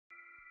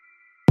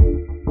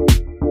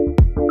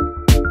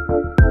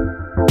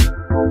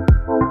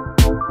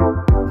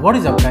What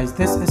is up guys,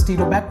 this is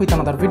Tito back with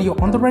another video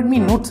on the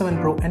Redmi Note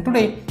 7 Pro, and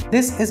today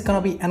this is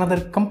gonna be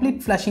another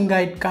complete flashing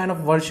guide kind of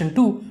version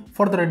 2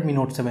 for the Redmi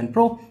Note 7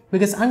 Pro,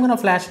 because I'm gonna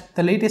flash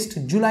the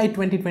latest July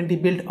 2020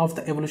 build of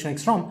the Evolution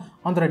X ROM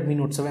on the Redmi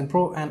Note 7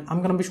 Pro, and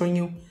I'm gonna be showing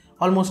you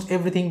almost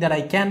everything that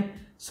I can.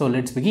 So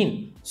let's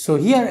begin. So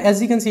here,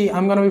 as you can see,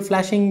 I'm gonna be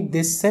flashing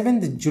this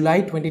 7th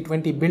July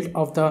 2020 build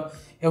of the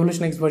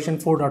Evolution X version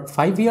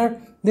 4.5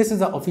 here. This is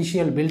the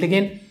official build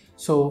again.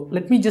 So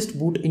let me just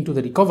boot into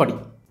the recovery.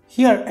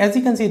 Here, as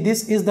you can see,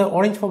 this is the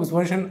Orange Fox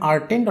version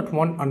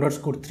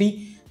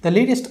R10.1_3, the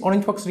latest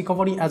Orange Fox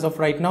recovery as of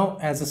right now,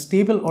 as a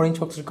stable Orange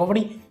Fox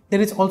recovery. There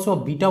is also a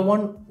beta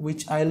one,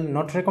 which I'll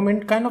not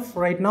recommend kind of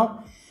right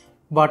now.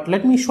 But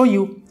let me show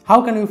you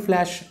how can you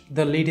flash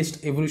the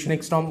latest Evolution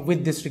X ROM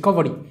with this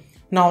recovery.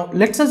 Now,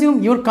 let's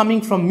assume you're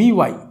coming from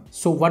MIUI.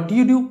 So what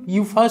do?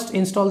 You first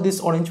install this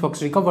Orange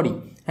Fox recovery.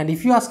 And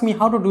if you ask me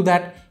how to do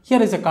that,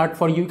 here is a card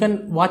for you. You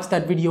can watch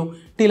that video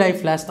till I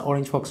flash the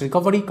Orange Fox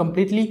recovery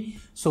completely.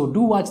 So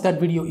do watch that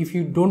video if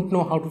you don't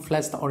know how to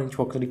flash the Orange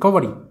Fox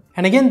recovery.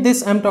 And again,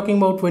 this I'm talking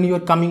about when you are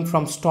coming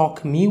from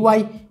stock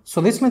MIUI. So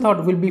this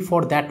method will be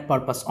for that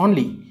purpose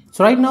only.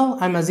 So right now,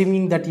 I'm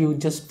assuming that you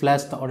just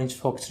flash the Orange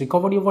Fox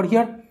recovery over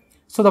here.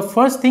 So the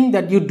first thing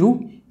that you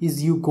do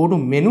is you go to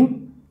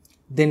menu,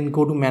 then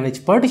go to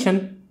manage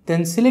partition,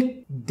 then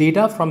select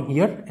data from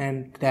here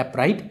and tap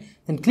right,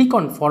 then click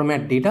on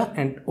format data,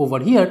 and over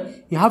here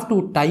you have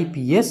to type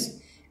yes,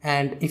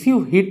 and if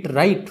you hit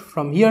right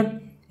from here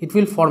it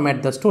will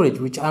format the storage,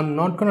 which I'm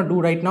not gonna do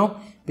right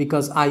now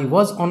because I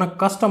was on a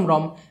custom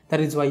ROM. That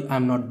is why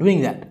I'm not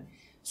doing that.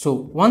 So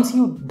once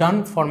you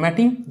done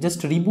formatting,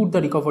 just reboot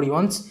the recovery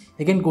once.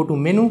 Again, go to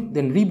menu,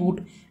 then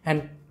reboot,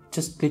 and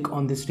just click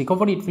on this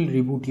recovery. It will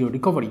reboot your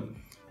recovery.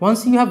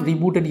 Once you have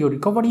rebooted your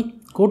recovery,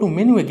 go to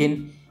menu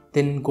again,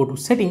 then go to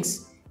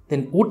settings,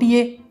 then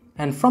OTA,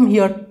 and from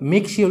here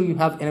make sure you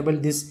have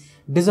enabled this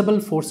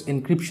disable force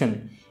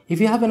encryption. If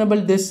you have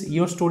enabled this,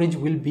 your storage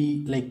will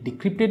be like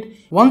decrypted.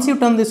 Once you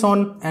turn this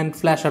on and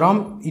flash a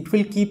ROM, it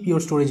will keep your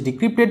storage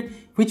decrypted,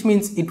 which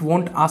means it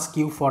won't ask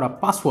you for a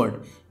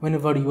password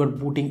whenever you are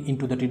booting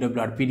into the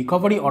TWRP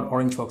recovery or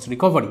Orange Fox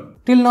recovery.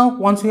 Till now,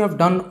 once you have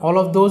done all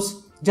of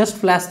those, just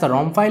flash the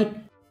ROM file.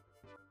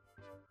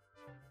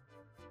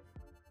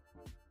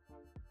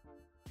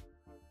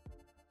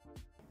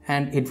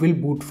 And it will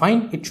boot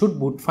fine. It should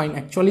boot fine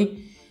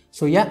actually.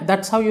 So yeah,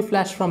 that's how you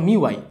flash from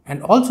MIUI.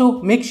 And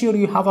also make sure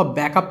you have a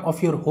backup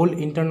of your whole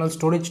internal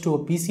storage to a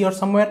PC or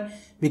somewhere,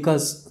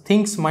 because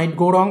things might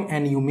go wrong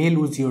and you may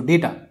lose your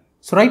data.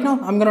 So right now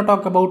I'm gonna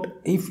talk about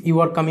if you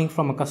are coming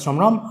from a custom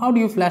ROM, how do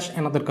you flash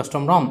another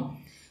custom ROM?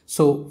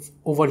 So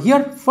over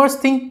here, first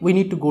thing we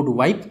need to go to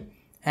wipe.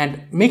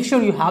 And make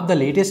sure you have the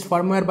latest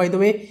firmware, by the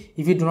way.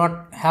 If you do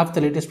not have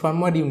the latest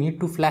firmware, you need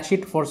to flash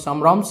it for some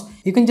ROMs.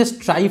 You can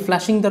just try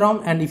flashing the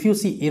ROM, and if you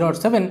see error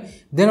 7,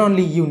 then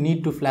only you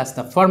need to flash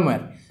the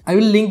firmware. I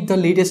will link the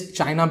latest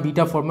China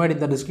beta firmware in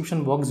the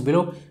description box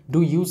below.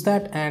 Do use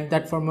that, and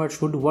that firmware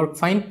should work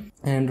fine.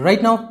 And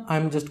right now,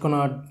 I'm just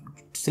gonna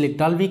select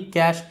Dalvik,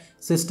 cache,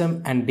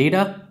 system, and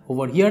data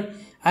over here.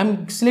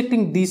 I'm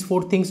selecting these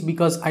 4 things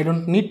because I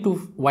don't need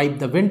to wipe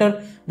the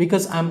vendor,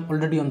 because I'm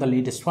already on the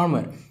latest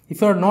firmware.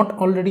 If you are not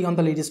already on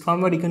the latest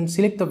firmware, you can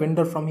select the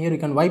vendor from here, you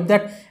can wipe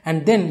that,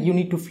 and then you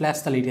need to flash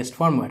the latest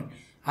firmware.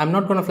 I'm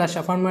not going to flash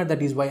a firmware,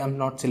 that is why I'm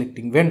not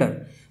selecting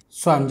vendor.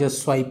 So I'm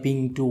just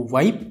swiping to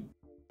wipe.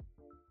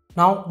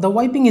 Now the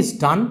wiping is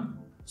done.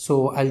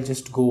 So I'll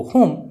just go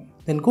home,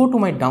 then go to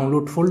my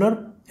download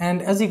folder,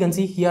 and as you can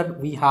see here,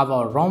 we have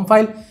our ROM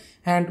file.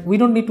 And we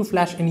don't need to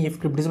flash any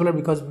fcrypt disablr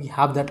because we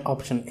have that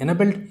option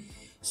enabled.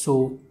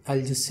 So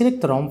I'll just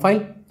select the ROM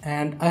file,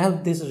 and I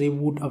have this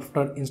reboot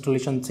after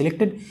installation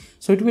selected.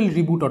 So it will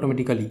reboot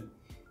automatically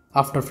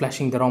after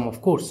flashing the ROM,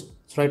 of course.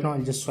 So right now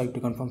I'll just swipe to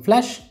confirm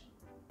flash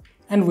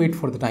and wait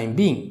for the time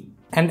being.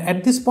 And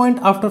at this point,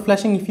 after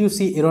flashing, if you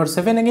see error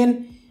 7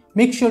 again,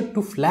 make sure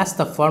to flash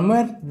the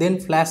firmware, then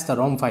flash the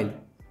ROM file.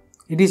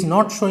 It is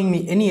not showing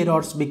me any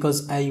errors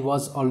because I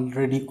was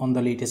already on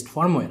the latest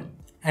firmware.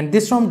 And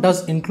this ROM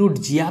does include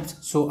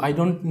GApps, so I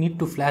don't need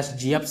to flash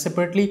GApps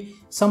separately.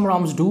 Some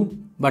ROMs do,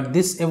 but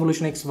this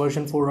Evolution X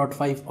version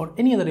 4.5 or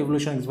any other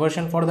Evolution X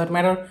version for that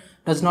matter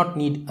does not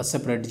need a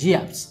separate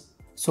GApps.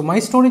 So my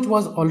storage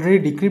was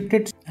already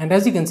decrypted, and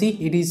as you can see,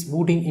 it is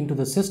booting into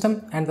the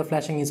system and the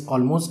flashing is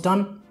almost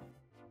done.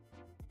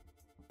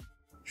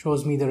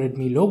 Shows me the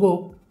Redmi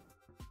logo.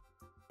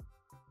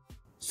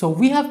 So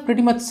we have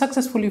pretty much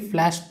successfully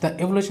flashed the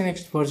Evolution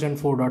X version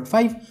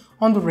 4.5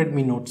 on the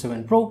Redmi Note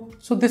 7 Pro.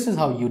 So this is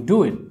how you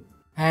do it.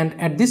 And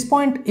at this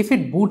point, if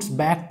it boots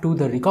back to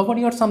the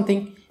recovery or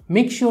something,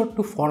 make sure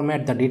to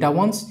format the data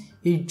once.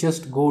 You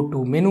just go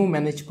to menu,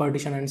 manage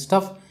partition and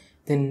stuff,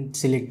 then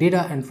select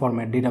data and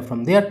format data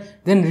from there,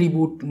 then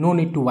reboot. No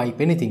need to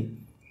wipe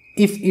anything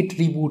if it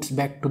reboots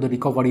back to the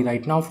recovery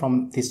right now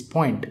from this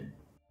point.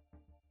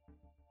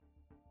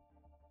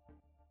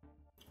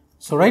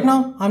 So right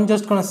now I'm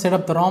just gonna set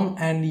up the ROM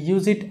and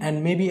use it,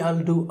 and maybe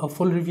I'll do a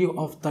full review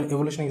of the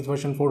Evolution X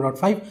version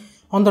 4.5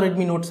 on the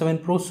Redmi Note 7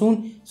 Pro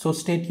soon, so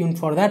stay tuned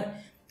for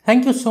that.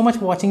 Thank you so much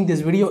for watching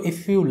this video.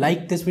 If you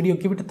like this video,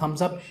 give it a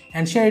thumbs up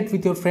and share it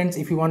with your friends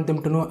if you want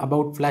them to know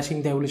about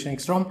flashing the Evolution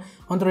X ROM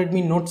on the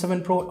Redmi Note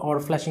 7 Pro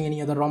or flashing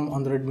any other ROM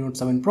on the Redmi Note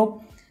 7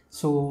 Pro.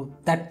 So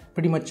that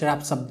pretty much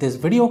wraps up this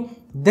video.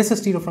 This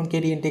is Tito from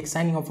KTN Tech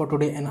signing off for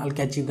today, and I'll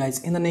catch you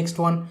guys in the next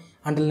one.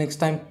 Until next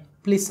time,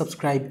 please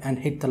subscribe and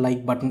hit the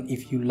like button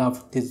if you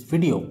love this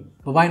video.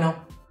 Bye bye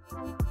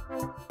now.